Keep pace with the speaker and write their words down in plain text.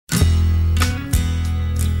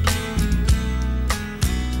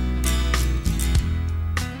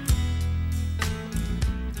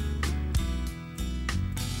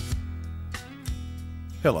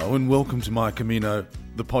Hello and welcome to My Camino,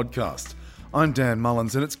 the podcast. I'm Dan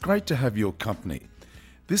Mullins and it's great to have your company.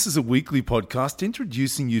 This is a weekly podcast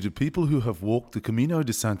introducing you to people who have walked the Camino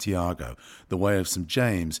de Santiago, the Way of St.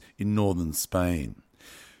 James in northern Spain.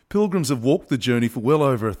 Pilgrims have walked the journey for well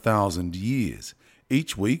over 1,000 years.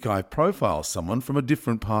 Each week I profile someone from a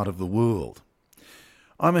different part of the world.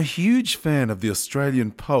 I'm a huge fan of the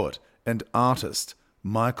Australian poet and artist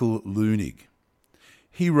Michael Leunig.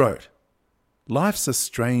 He wrote, "Life's a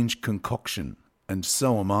strange concoction, and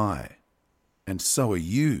so am I, and so are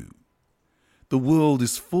you. The world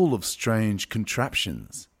is full of strange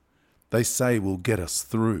contraptions. They say will get us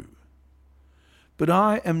through. But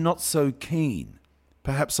I am not so keen.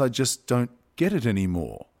 Perhaps I just don't get it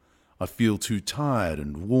anymore. I feel too tired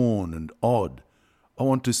and worn and odd. I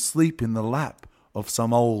want to sleep in the lap of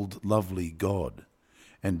some old lovely god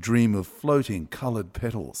and dream of floating coloured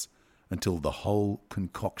petals until the whole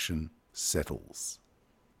concoction settles."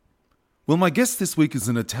 Well, my guest this week is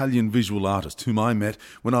an Italian visual artist whom I met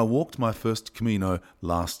when I walked my first Camino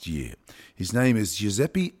last year. His name is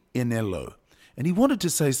Giuseppe Aniello, and he wanted to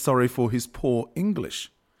say sorry for his poor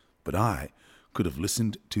English, but I could have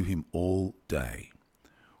listened to him all day.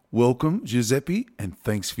 Welcome, Giuseppe, and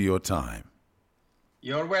thanks for your time.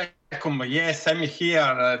 You're welcome. Yes, I'm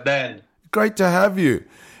here, Dan. Great to have you.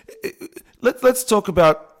 Let's talk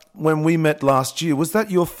about when we met last year. Was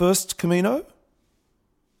that your first Camino?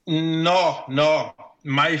 No.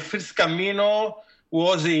 My first Camino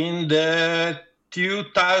was in the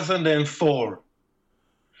 2004.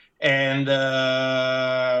 And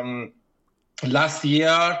last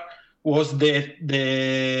year was the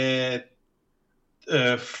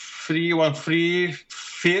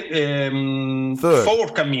 313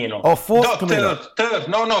 fourth Camino. Oh, fourth Camino. Third.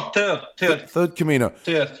 Third Camino.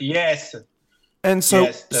 Third, yes. And so,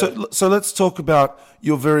 Yes, so let's talk about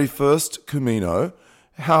your very first Camino.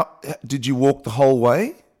 How did you walk the whole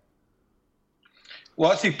way?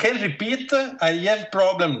 What you can repeat? I have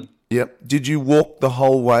problem. Yep. Did you walk the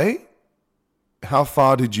whole way? How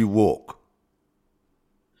far did you walk?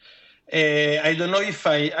 I don't know if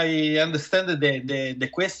I understand the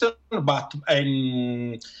question, but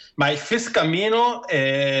my first Camino,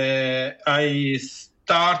 I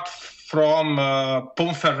start from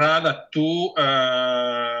Ponferrada to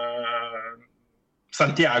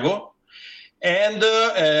Santiago, and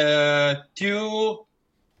two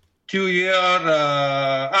years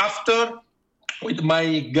after, with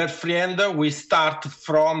my girlfriend, we start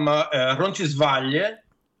from Roncesvalles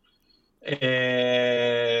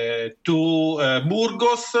to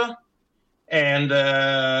Burgos, and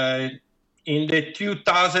in the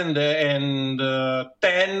 2010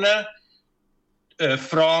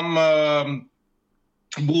 from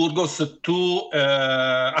Burgos to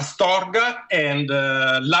Astorga, and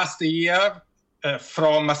last year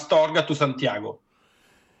from Astorga to Santiago.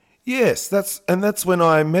 Yes, that's when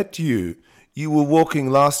I met you. You were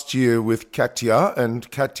walking last year with Katia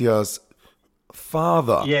and Katia's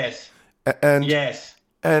father. Yes. And yes.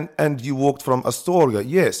 And you walked from Astorga,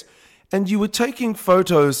 yes. And you were taking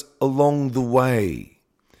photos along the way.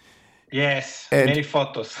 Yes, and many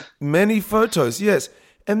photos. Many photos, yes.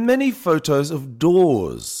 And many photos of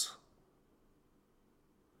doors.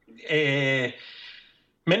 Many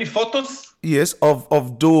photos? Yes,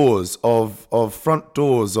 of doors, of front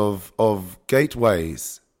doors, of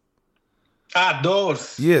gateways.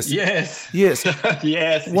 Doors. Yes. Yes. Yes.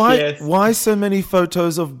 Yes. Why so many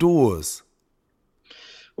photos of doors?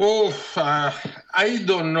 Oh, I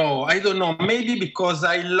don't know. Maybe because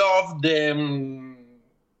I love the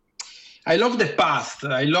past.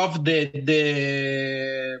 I love the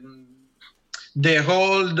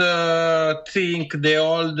old thing,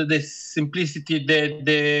 the simplicity,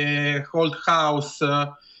 the old house.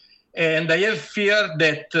 And I have fear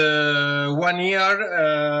that 1 year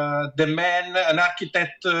an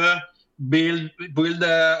architect build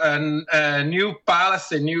a new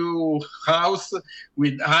palace, a new house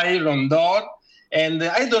with iron door, and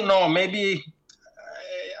I don't know. Maybe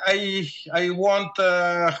I want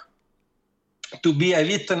to be a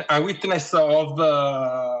witness of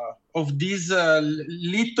this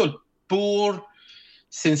little poor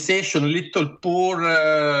sensation, little poor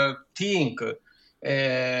thing.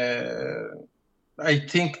 I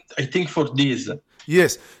think for this.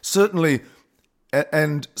 Yes, certainly,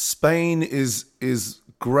 and Spain is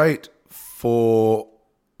great for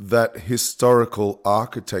that historical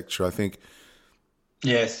architecture. I think.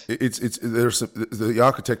 Yes, the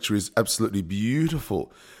architecture is absolutely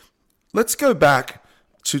beautiful. Let's go back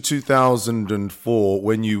to 2004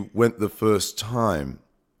 when you went the first time.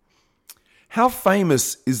 How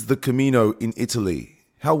famous is the Camino in Italy?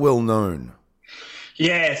 How well known?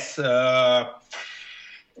 Yes,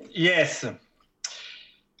 yes.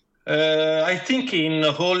 I think in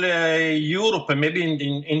whole Europe, and maybe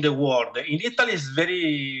in the world, in Italy is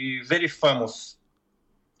very, very famous.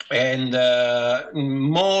 And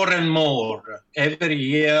more and more every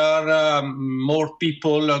year, more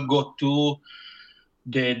people go to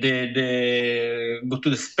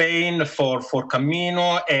the Spain for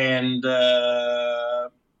Camino, and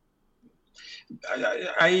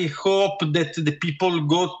I hope that the people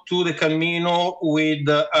go to the Camino with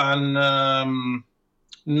an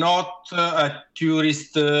not a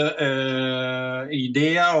tourist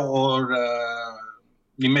idea or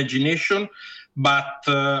imagination, but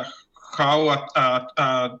how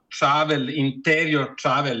a travel, interior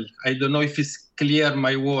travel. I don't know if it's clear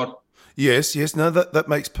my word. Yes, no, that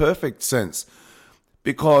makes perfect sense,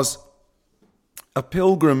 because a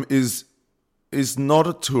pilgrim is not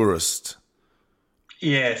a tourist.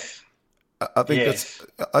 Yes. I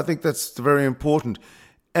think that's very important.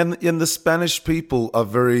 And the Spanish people are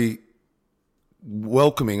very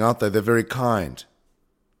welcoming, aren't they? They're very kind.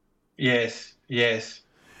 Yes.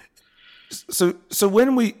 So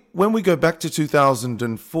when we go back to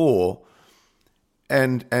 2004,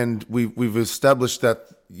 and we've established that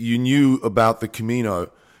you knew about the Camino,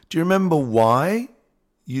 do you remember why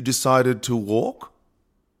you decided to walk?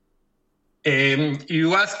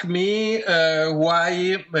 You ask me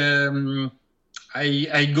why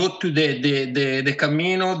I go to the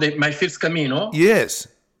Camino, my first Camino. Yes.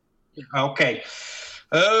 Okay.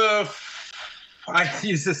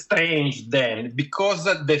 It's strange then, because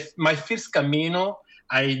my first Camino,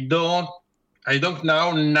 I don't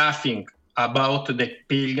know nothing about the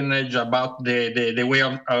pilgrimage, about the way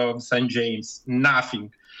of St. James,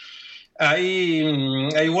 nothing.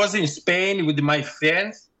 I was in Spain with my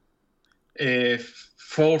friends,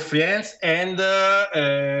 4 friends, and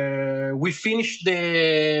we finished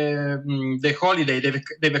the holiday,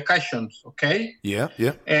 the vacations. Okay. Yeah.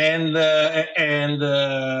 And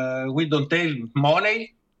we don't have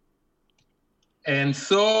money, and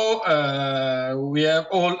so we have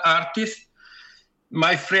all artists.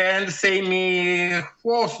 My friends say me,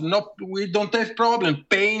 we don't have problem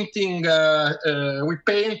painting. We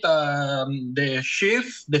paint the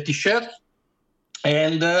shirts, the t-shirts,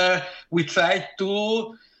 and we try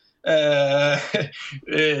to sell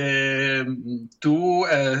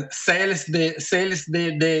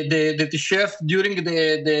the t-shirts during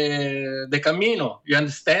the Camino. You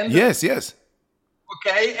understand? Yes.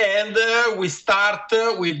 Okay, and we start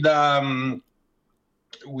with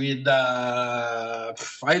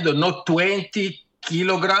I don't know, 20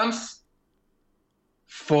 kilograms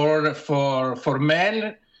for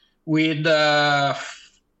men, with I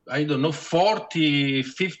don't know, 40,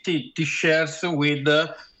 50 t-shirts with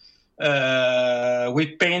we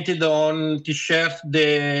painted on t-shirts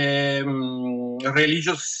the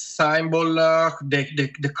religious symbol,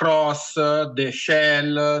 the cross, the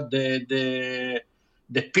shell, the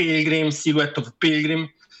pilgrim, silhouette of pilgrim.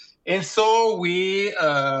 And so we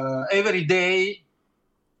every day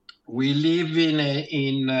we live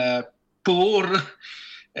in poor.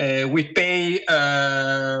 We pay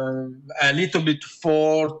a little bit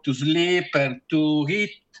to sleep and to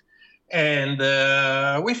eat, and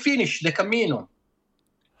we finish the Camino.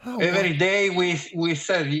 Every day we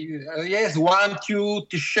say yes, 1, 2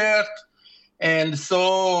 t-shirt, and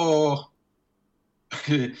so.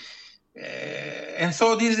 And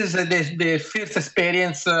so this is the first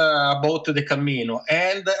experience about the Camino,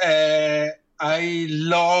 and I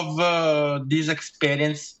love this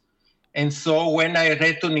experience. And so when I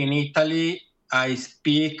return in Italy, I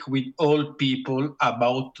speak with all people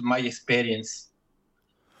about my experience.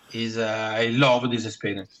 I love this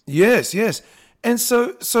experience. Yes. And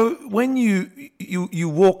so when you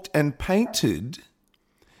walked and painted,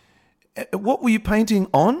 what were you painting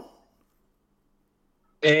on?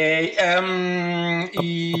 Yes,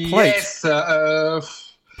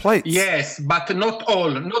 plates. Yes, but not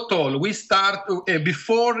all. We start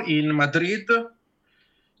before in Madrid.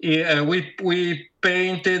 We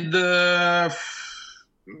painted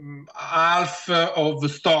half of the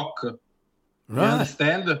stock. Right. You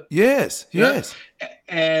understand? Yes.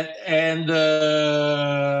 And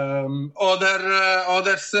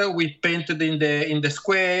others we painted in the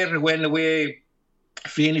square when we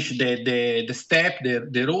finish the step,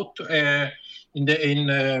 the route,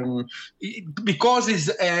 because it's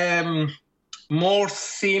more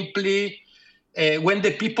simply when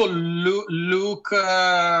the people look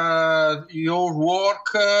your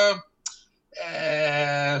work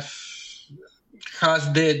has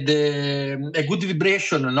a good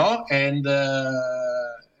vibration, no, and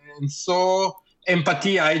so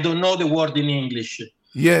empathy. I don't know the word in English.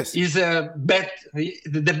 Yes. Is the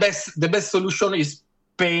best solution is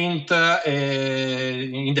paint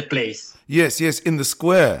in the place. Yes, in the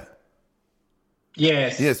square.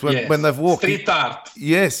 Yes. When they've walked. Street art.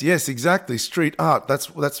 Yes, exactly. Street art. That's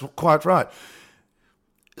quite right.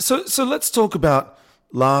 So let's talk about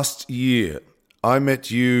last year. I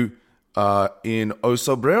met you in O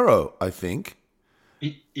Sobrero, I think.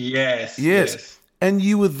 Yes. And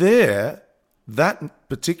you were there that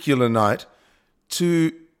particular night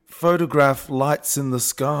to photograph lights in the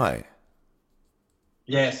sky.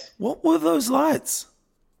 Yes. What were those lights?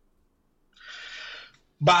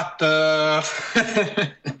 But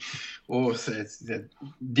it's a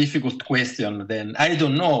difficult question. Then I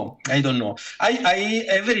don't know. I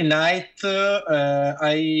every night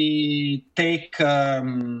I take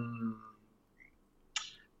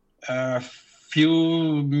a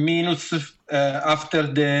few minutes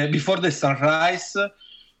before the sunrise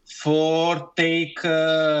for take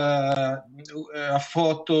a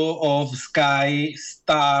photo of sky,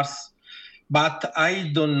 stars, but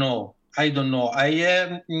I don't know. I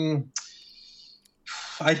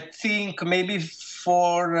think maybe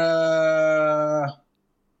for a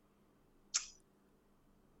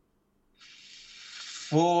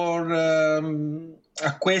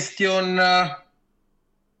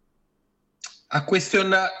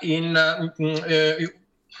question in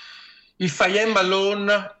if I am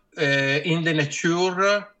alone in the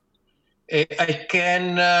nature, I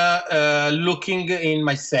can looking in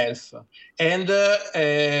myself, and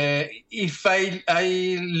if I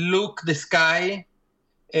look the sky,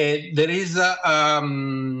 there is a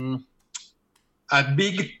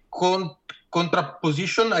big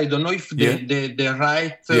contraposition. I don't know if the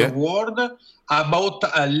right word about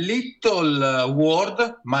a little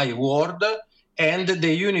world, my world, and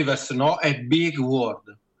the universe. No, a big world.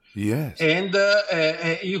 Yes. And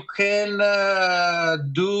you can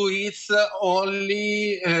do it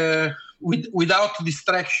only without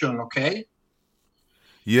distraction, okay?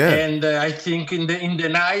 Yeah. And I think in the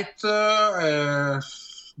night, the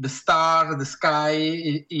star, the sky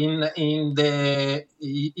in the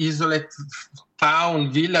isolate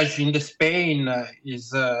town, village in the Spain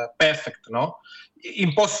is perfect, no?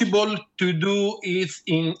 Impossible to do it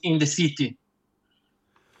in the city.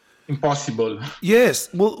 Impossible. Yes,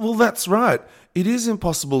 well, that's right. It is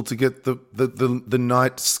impossible to get the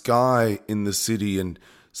night sky in the city, and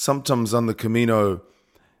sometimes on the Camino,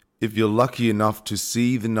 if you're lucky enough to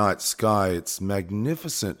see the night sky, it's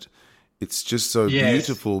magnificent. It's just so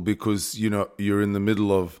beautiful because you're in the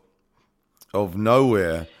middle of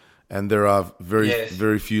nowhere, and there are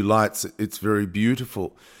very few lights. It's very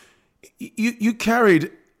beautiful. You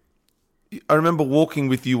carried. I remember walking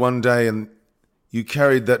with you one day, and you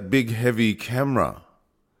carried that big, heavy camera.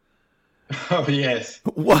 Oh, yes.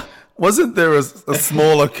 What? Wasn't there a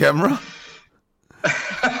smaller camera?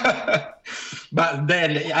 But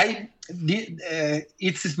then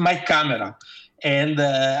it's my camera, and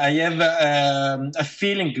I have a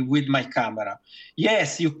feeling with my camera.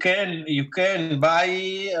 Yes, you can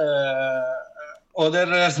buy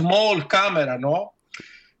other small camera, no?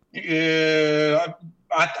 A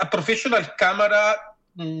professional camera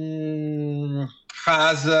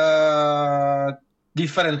has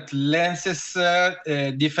different lenses,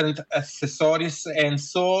 different accessories, and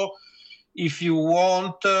so if you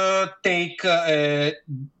want to take a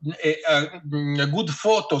good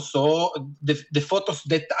photo, so the photos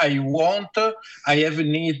that I want, I have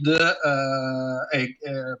need a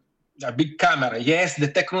big camera. Yes, the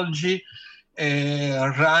technology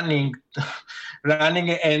running,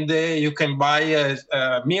 and you can buy a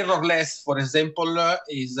mirrorless, for example,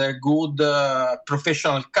 is a good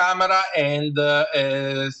professional camera, and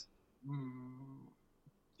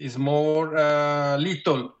is more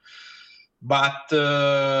little. But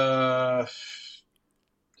I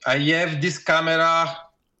have this camera,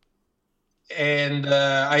 and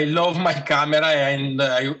I love my camera, and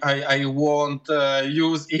I want to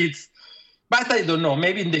use it. But I don't know.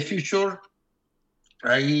 Maybe in the future,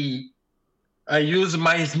 I use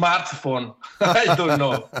my smartphone. I don't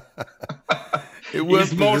know.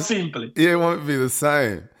 It's more simple. Yeah, it won't be the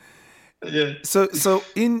same. Yeah. So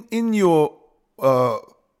in your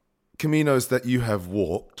Caminos that you have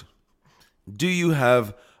walked, do you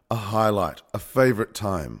have a highlight, a favorite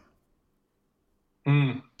time?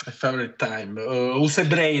 A favorite time.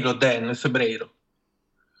 Usebreiro.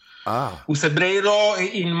 Usebreiro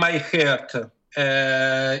in my heart.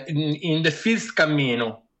 In the first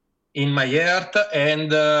Camino in my heart,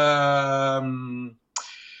 and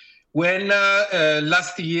when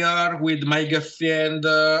last year with my girlfriend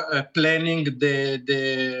planning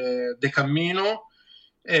the Camino,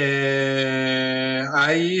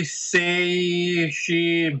 I say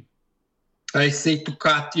to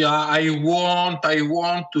Katia, I want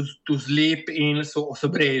to sleep in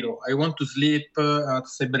Sebreiro. I want to sleep at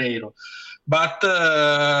Sebreiro, but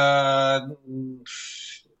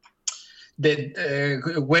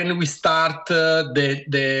when we start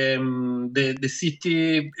the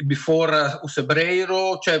city before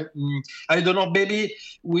Sebreiro, I don't know, maybe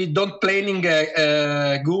we don't planning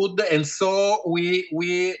good, and so we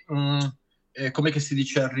come che si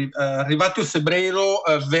dice, arrivati a Sebreiro,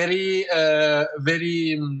 very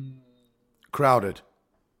crowded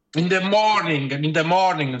in the morning.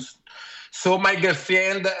 So my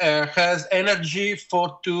girlfriend has energy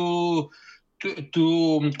to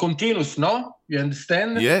continuous, no? You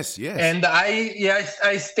understand? Yes. And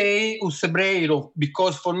I stay in Sebreiro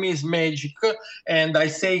because for me it's magic. And I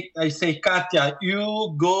say, Katia,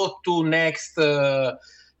 you go to next town,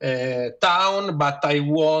 but I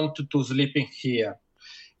want to sleep in here.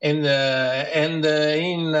 I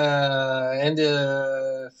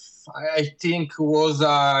think was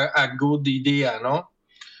a good idea, no?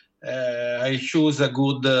 I choose a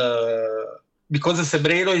good because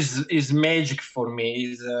Sebreiro is magic for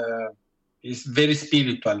me. Is very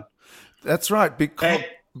spiritual. That's right.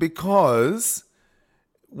 Because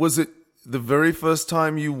was it the very first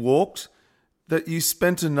time you walked that you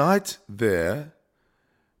spent a night there?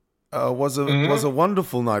 Was a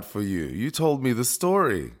wonderful night for you. You told me the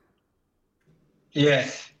story.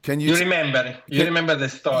 Yes. Can you remember? You remember the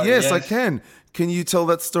story? Yes, I can. Can you tell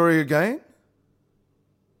that story again?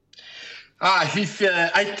 If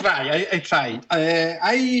I try.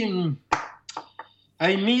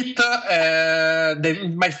 I meet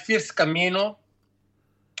my first Camino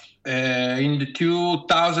in the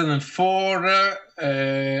 2004.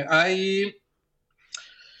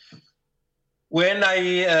 When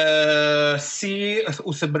I see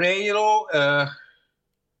Sebreiro,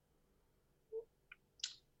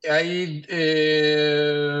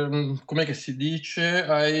 come che si dice?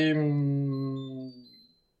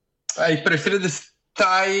 I prefer to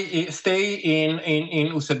stay in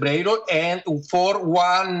Sebreiro and for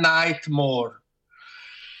one night more.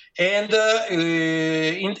 And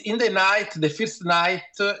in the night, the first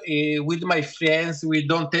night with my friends, we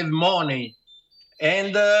don't have money.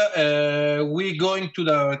 And we going to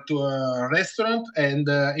a restaurant, and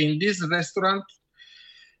in this restaurant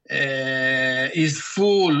is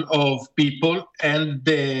full of people, and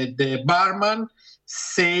the barman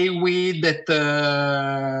say we that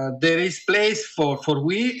there is place for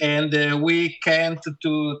we, and we can't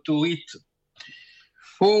to eat.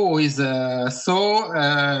 Who is so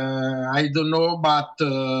I don't know, but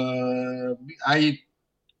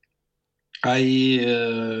I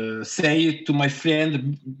say to my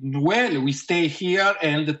friend, well, we stay here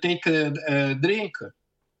and take a drink,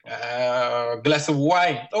 glass of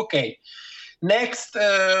wine. Okay. Next,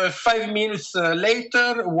 5 minutes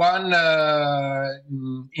later, one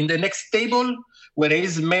in the next table, where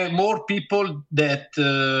is more people that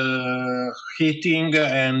eating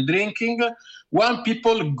and drinking. One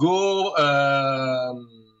people go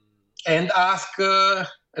and ask,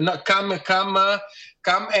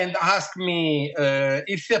 come and ask me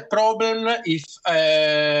if a problem if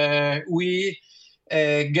we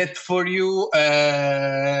get for you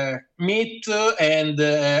meat and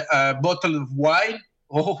a bottle of wine.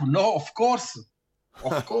 Oh no, of course,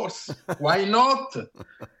 why not?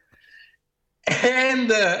 And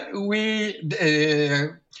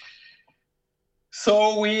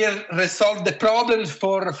so we resolved the problem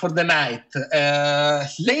for the night.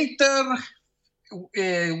 Later,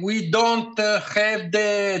 we don't have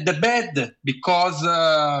the bed because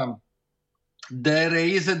there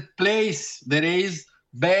is a place, there is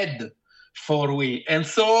bed for we. And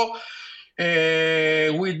so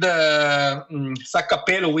with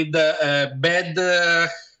Saccapello, with the bed,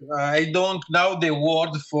 I don't know the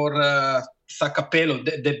word for Saccapello,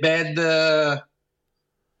 the bed,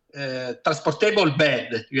 transportable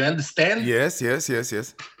bed, you understand? Yes. Yes.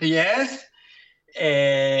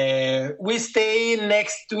 We stay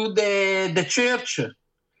next to the church,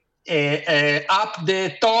 up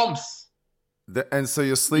the tombs. And so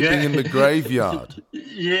you're sleeping in the graveyard.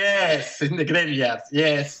 Yes, in the graveyard.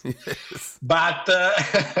 Yes. But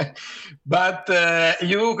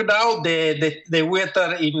you know the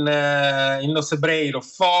weather in Sebreiro,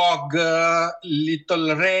 fog,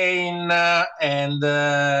 little rain, and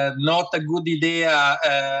not a good idea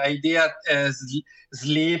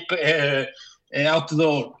sleep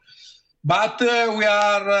outdoor. But we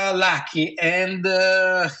are lucky, and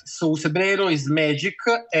so Sebreiro is magic.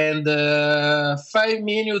 And 5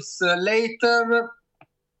 minutes later,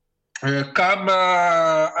 come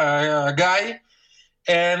a guy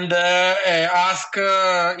and ask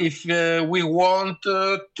if we want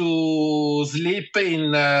to sleep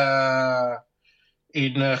in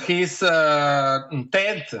his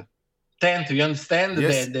tent. Tent, you understand?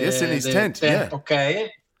 Yes, yes, in his tent. Yeah.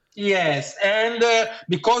 Okay. Yes, and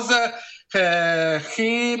because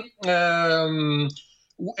he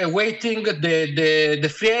waiting the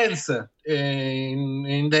friends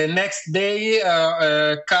in the next day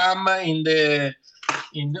come in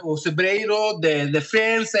Sebreiro the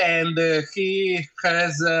friends, and he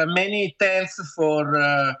has many tents for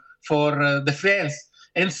the friends,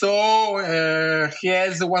 and so he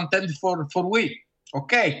has one tent for we.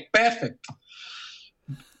 Okay, perfect.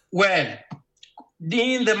 Well,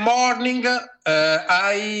 in the morning,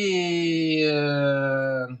 I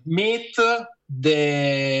meet a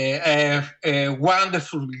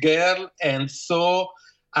wonderful girl, and so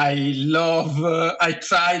I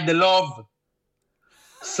try the love.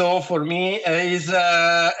 So for me,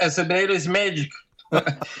 Sebreiro is magic.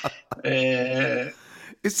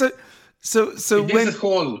 It's so it when is a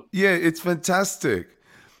whole. Yeah, it's fantastic,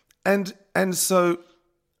 and so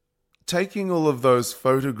taking all of those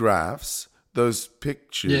photographs, those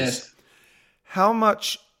pictures. Yes. How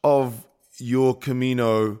much of your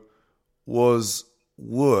Camino was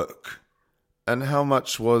work, and how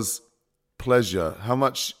much was pleasure? How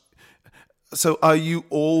much? So, are you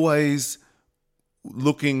always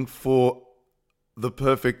looking for the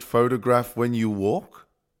perfect photograph when you walk?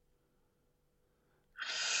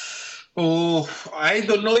 Oh, I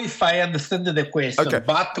don't know if I understand the question, Okay.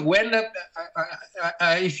 but when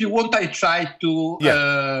if you want, I try to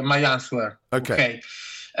my answer. Okay.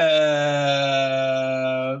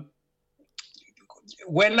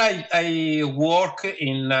 When I work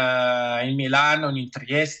in Milan or in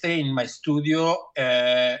Trieste in my studio,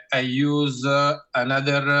 I use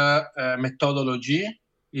another methodology.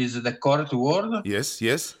 Is the correct word?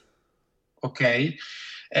 Yes. Okay.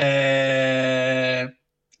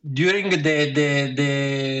 During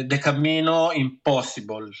the Camino,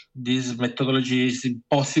 impossible. This methodology is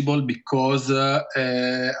impossible because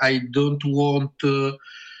I don't want to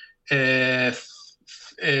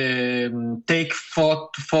take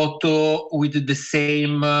photo with the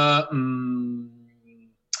same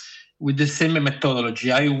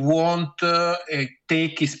methodology. I want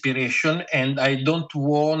take inspiration, and I don't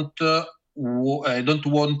want that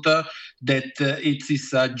it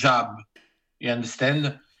is a job. You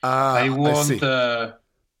understand? I want.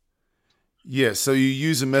 So you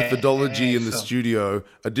use a methodology in the studio,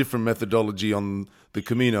 a different methodology on the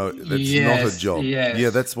Camino. That's not a job. Yes. Yeah,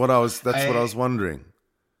 that's what I was wondering.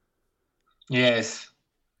 Yes.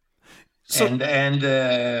 So,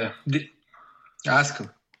 ask him.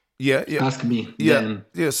 Yeah. Ask me.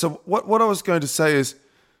 Yeah. So what I was going to say is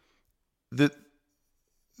that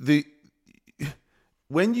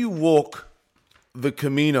when you walk the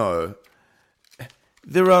Camino,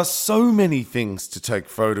 there are so many things to take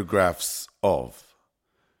photographs of.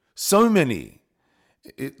 So many.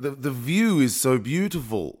 The view is so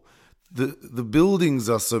beautiful. The buildings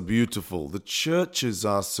are so beautiful. The churches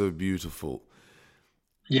are so beautiful.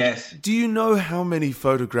 Yes. Do you know how many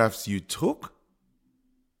photographs you took?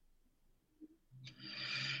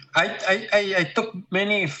 I took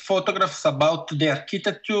many photographs about the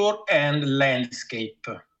architecture and landscape.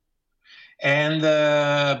 And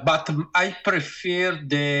but I prefer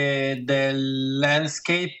the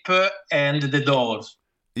landscape and the doors.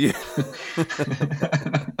 Yeah,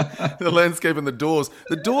 the landscape and the doors.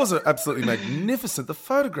 The doors are absolutely magnificent. The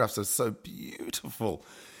photographs are so beautiful.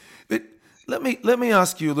 Let me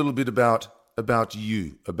ask you a little bit about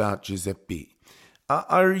you, about Giuseppe.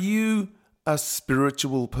 Are you a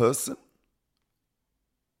spiritual person?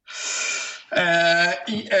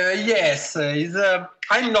 Yes,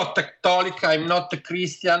 I'm not Catholic, I'm not a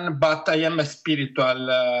Christian, but I am a spiritual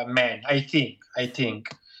man. I think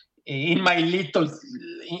in my little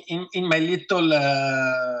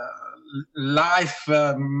life,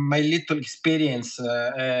 my little experience,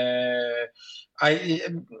 I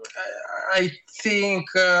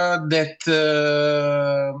think that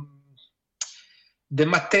the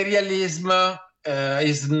materialism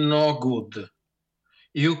is no good.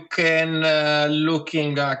 You can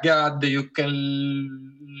looking at God, you can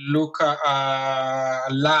look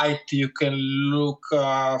at light, you can look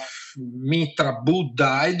at Mitra, Buddha,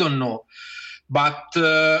 I don't know. But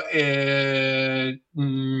a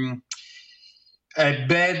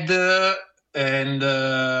bad and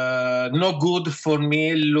no good for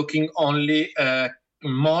me looking only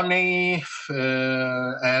money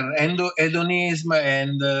and hedonism,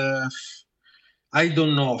 and I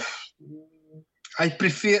don't know. I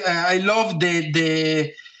prefer. I love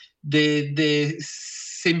the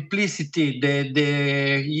simplicity.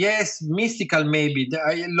 The yes, mystical maybe.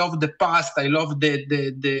 I love the past. I love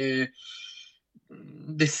the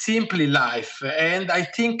simply life, and I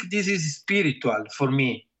think this is spiritual for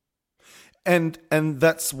me. And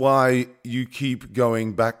that's why you keep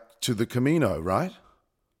going back to the Camino, right?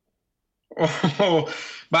 Oh,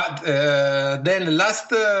 but then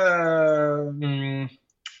last a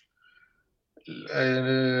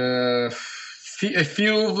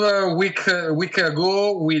few week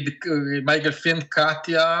ago with my girlfriend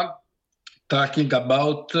Katia talking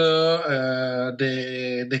about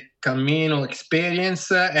the Camino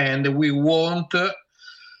experience, and we want.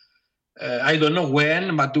 I don't know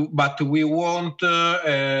when, but we want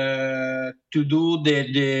to do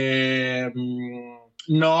the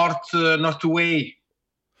North Way.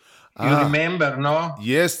 You remember, no?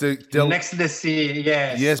 Yes, next to the sea.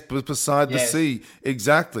 Yes. Yes, beside the sea.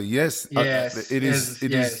 Exactly. Yes. Yes. It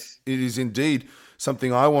is indeed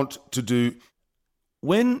something I want to do.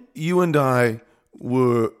 When you and I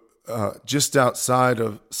were just outside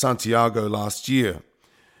of Santiago last year,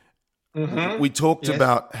 we talked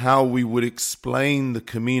about how we would explain the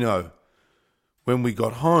Camino when we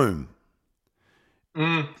got home.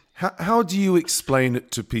 How do you explain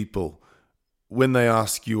it to people when they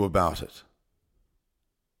ask you about it?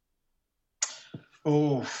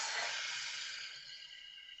 Oh,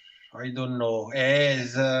 I don't know.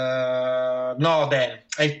 No, then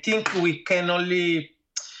I think we can only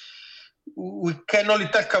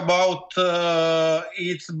talk about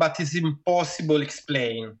it, but it's impossible to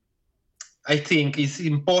explain. I think it's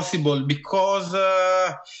impossible because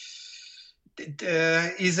it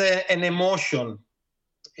is an emotion.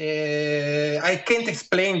 I can't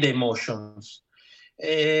explain the emotions.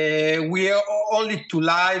 We are only to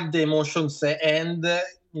live the emotions, and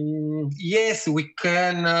yes, we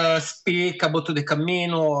can speak about the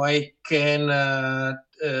Camino. I can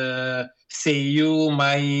say you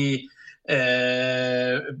my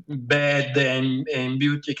bad and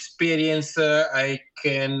beauty experience. I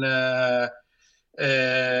can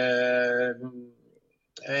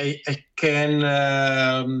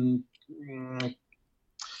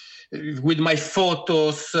with my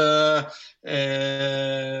photos,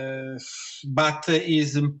 but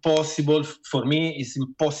it's impossible for me. It's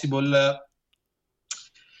impossible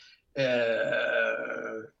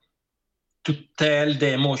to tell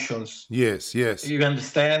the emotions. Yes. You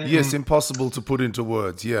understand? Yes, impossible to put into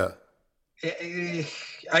words. Yeah.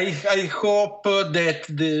 I hope that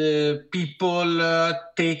the people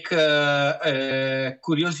take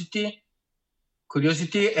curiosity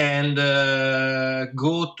and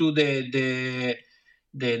go to the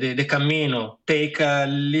Camino. Take a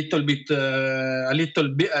little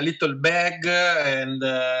bag and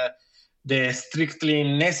the strictly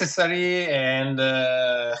necessary, and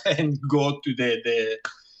go to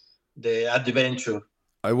the adventure.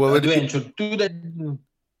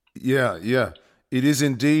 Yeah. It is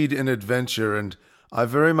indeed an adventure, and I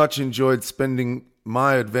very much enjoyed spending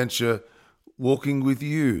my adventure walking with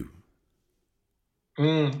you.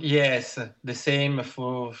 Yes, the same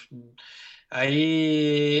for.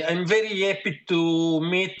 I'm very happy to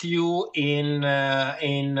meet you in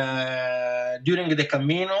during the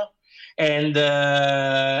Camino, and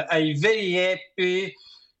I'm very happy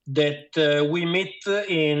that we meet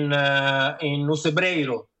in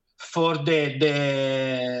Usebreiro for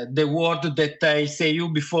the word that I say you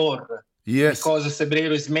before. Yes, because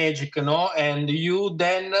Usebreiro is magic, no, and you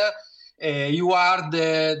then you are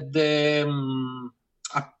the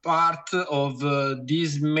a part of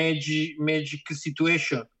this magic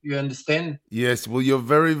situation. You understand? Yes. Well, you're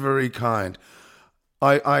very, very kind.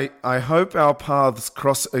 I hope our paths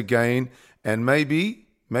cross again, and maybe,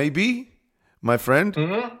 my friend,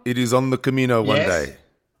 it is on the Camino one day.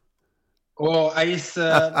 Oh,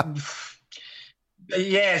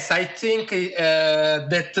 yes, I think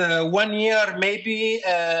that 1 year maybe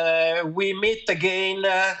we meet again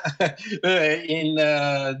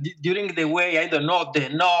during the way. I don't know, the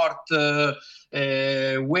North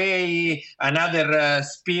way, another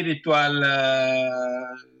spiritual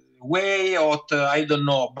way, or I don't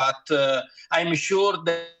know. But I'm sure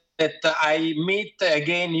that I meet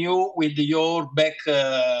again you with your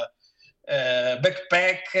backpack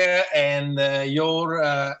and your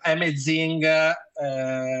amazing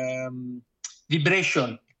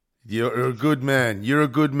vibration. You're a good man.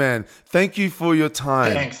 Thank you for your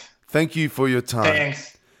time. Thanks. Thank you for your time.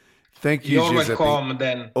 Thank you, You're Giuseppe. welcome,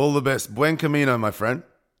 then. All the best. Buen camino, my friend.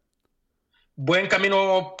 Buen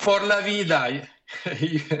camino por la vida.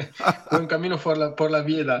 Buen camino por la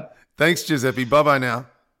vida. Thanks, Giuseppe. Bye-bye now.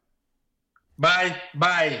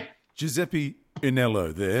 Bye. Giuseppe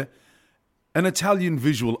Inello there, an Italian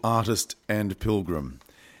visual artist and pilgrim.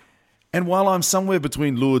 And while I'm somewhere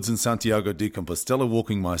between Lourdes and Santiago de Compostela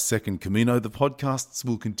walking my second Camino, the podcasts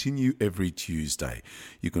will continue every Tuesday.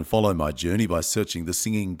 You can follow my journey by searching The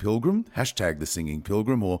Singing Pilgrim, hashtag The Singing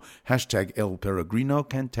Pilgrim, or hashtag El Peregrino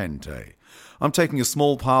Cantante. I'm taking a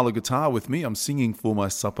small parlour guitar with me. I'm singing for my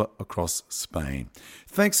supper across Spain.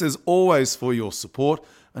 Thanks as always for your support.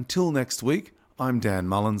 Until next week, I'm Dan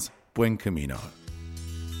Mullins. Buen Camino.